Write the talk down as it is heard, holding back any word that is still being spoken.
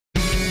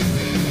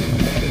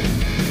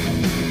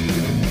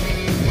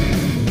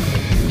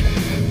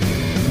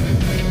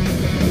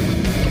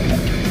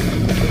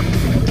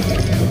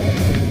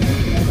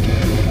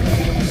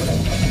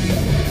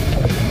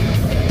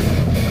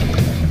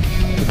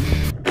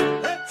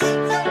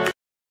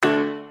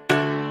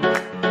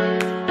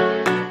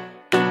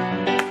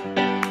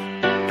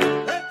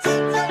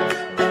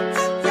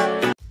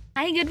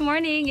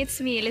it's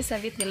me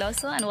Elizabeth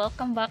Veloso and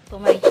welcome back to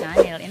my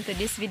channel. Into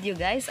this video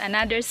guys,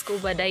 another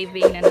scuba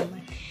diving na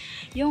naman.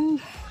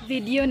 Yung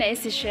video na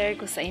isi-share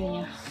ko sa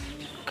inyo.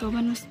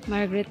 Kawan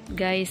Margrette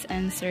guys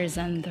and Sir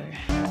Zander.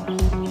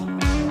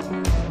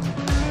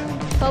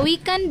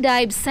 Pawikan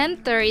Dive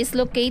Center is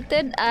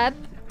located at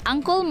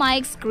Uncle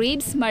Mike's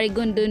Cribs,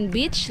 Marigondon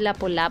Beach,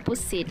 Lapu-Lapu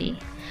City.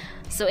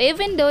 So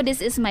even though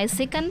this is my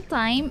second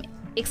time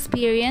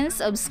experience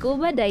of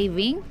scuba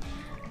diving,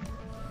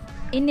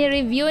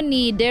 ini-review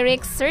ni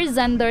Derek Sir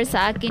Zander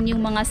sa akin yung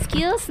mga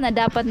skills na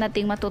dapat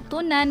nating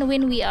matutunan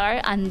when we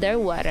are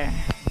underwater.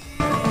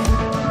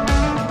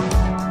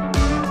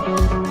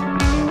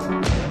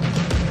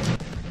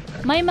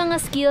 May mga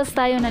skills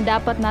tayo na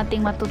dapat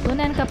nating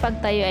matutunan kapag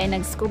tayo ay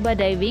nag-scuba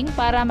diving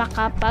para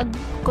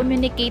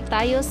makapag-communicate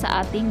tayo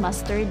sa ating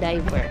master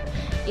diver.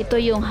 Ito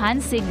yung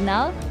hand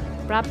signal,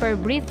 proper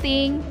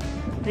breathing,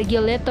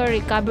 regulator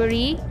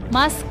recovery,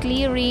 mask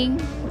clearing,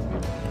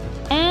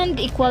 and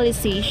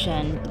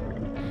equalization.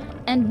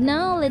 And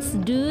now let's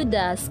do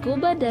the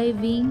scuba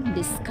diving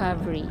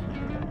discovery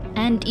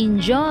and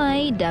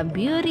enjoy the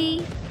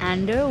beauty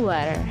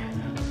underwater.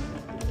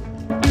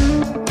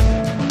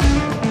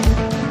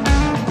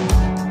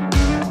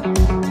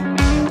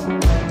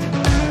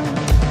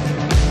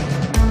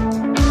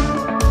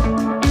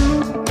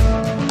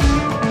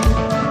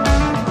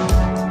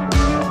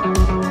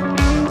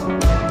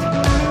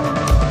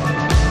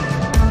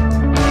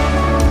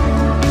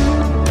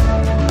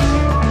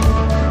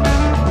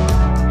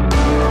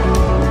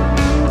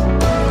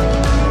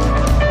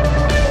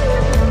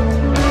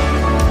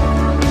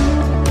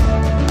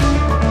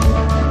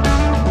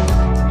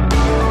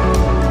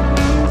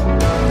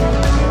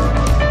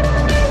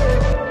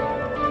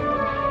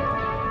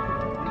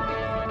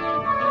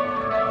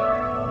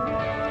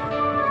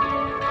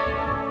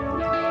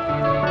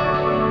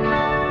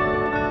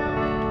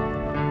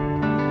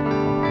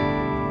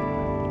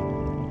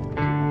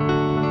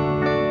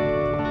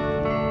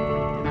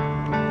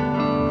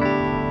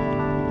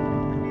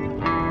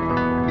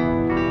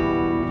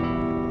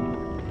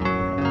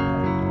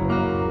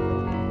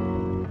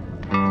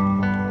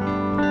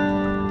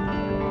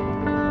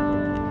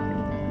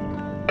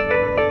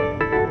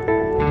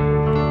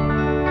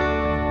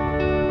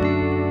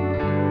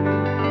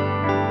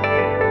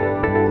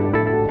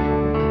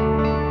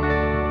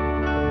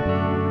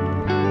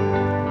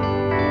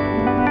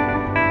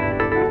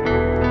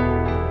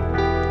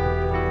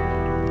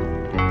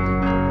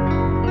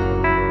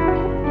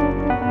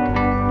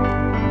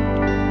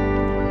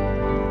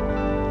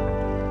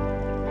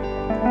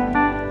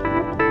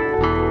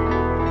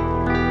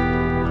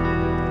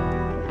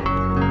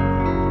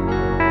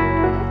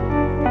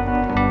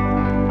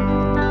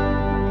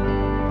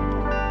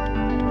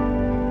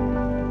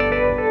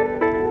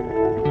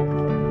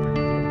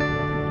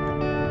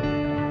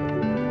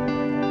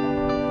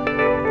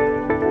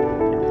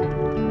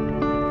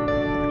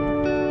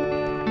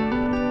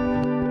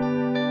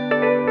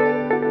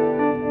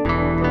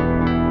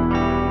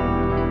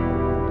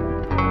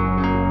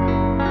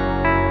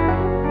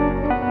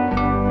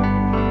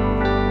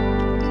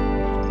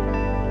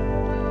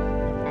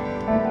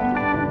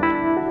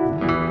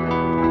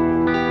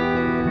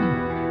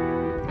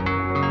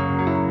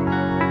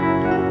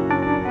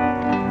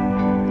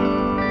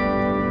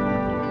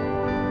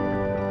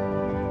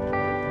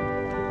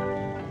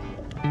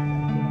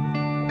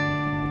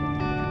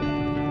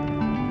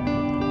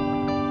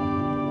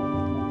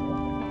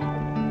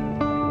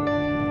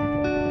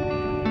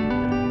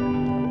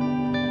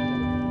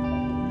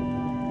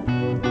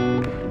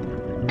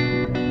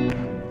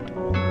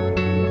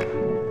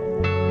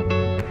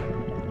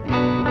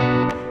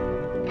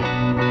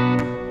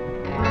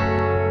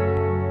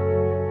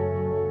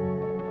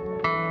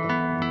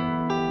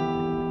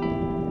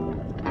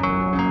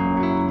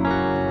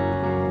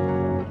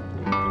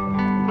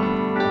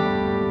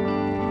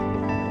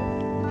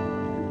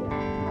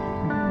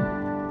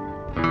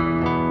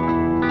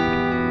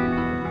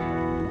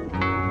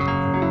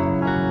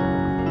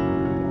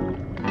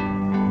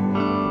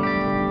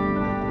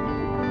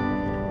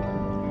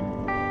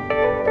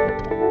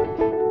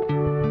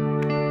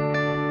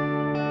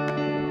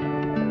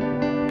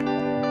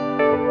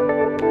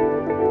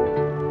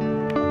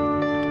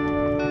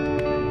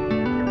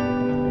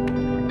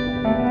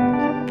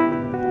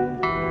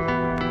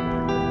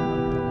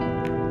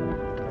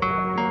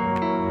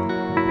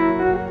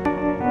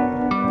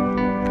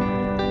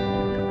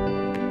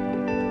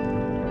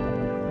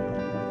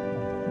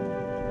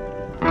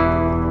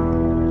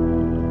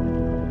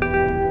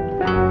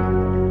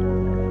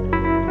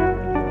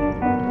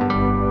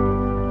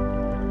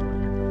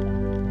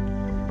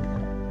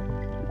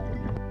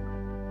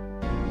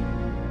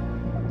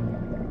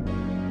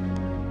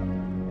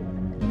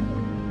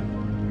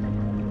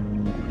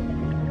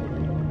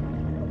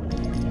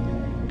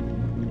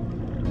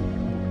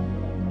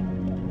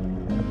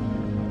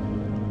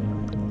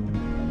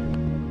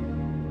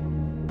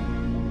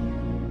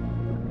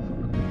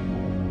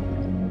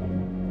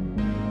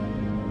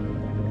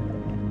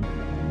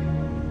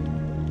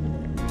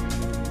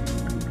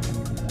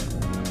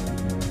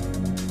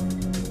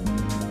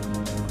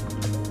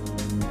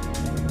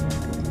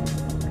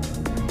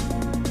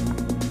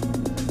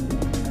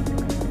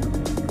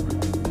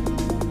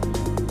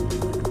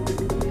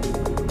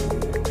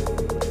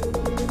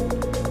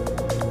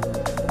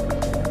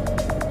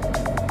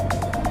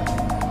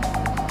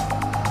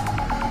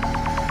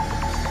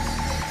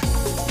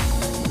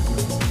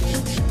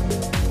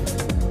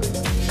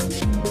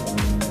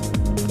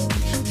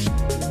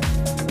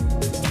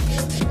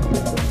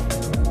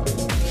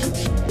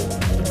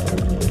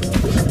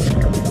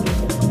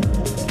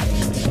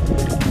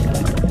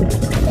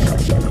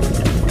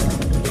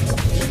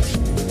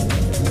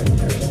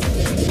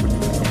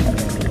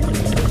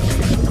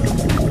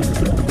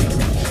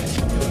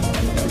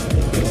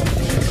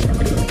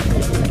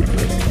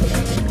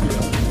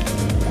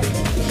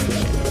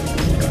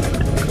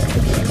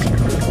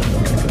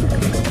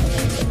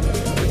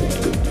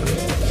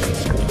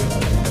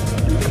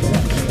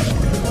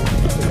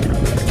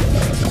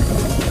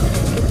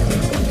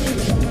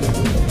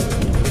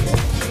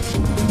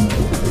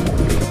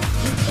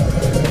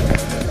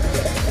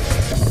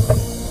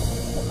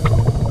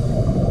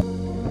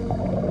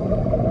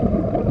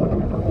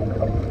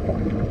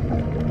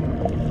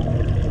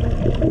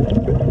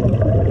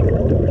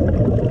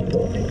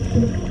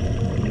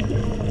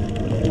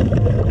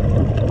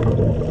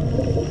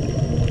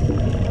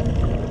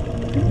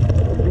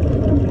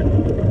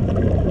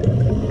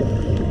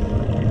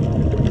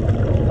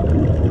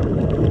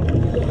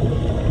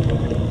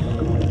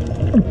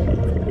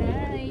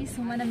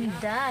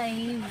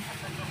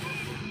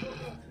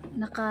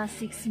 naka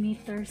 6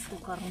 meters ko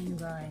karon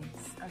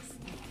guys. As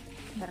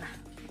tara.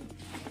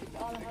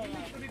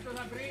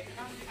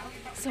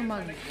 So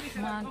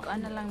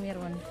ano lang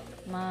meron.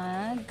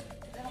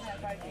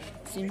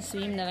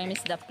 Swim na lang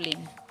Miss Daplin.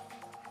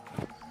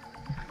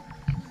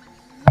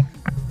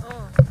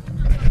 Oh.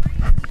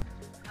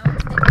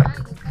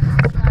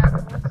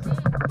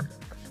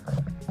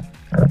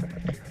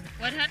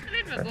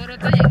 100 maguro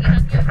to yung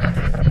ginagyo to.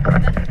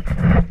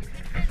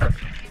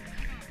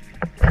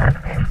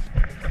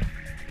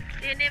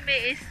 Enemy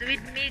is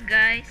with me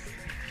guys.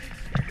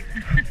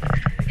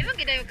 Di ba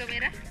kita yung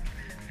kamera?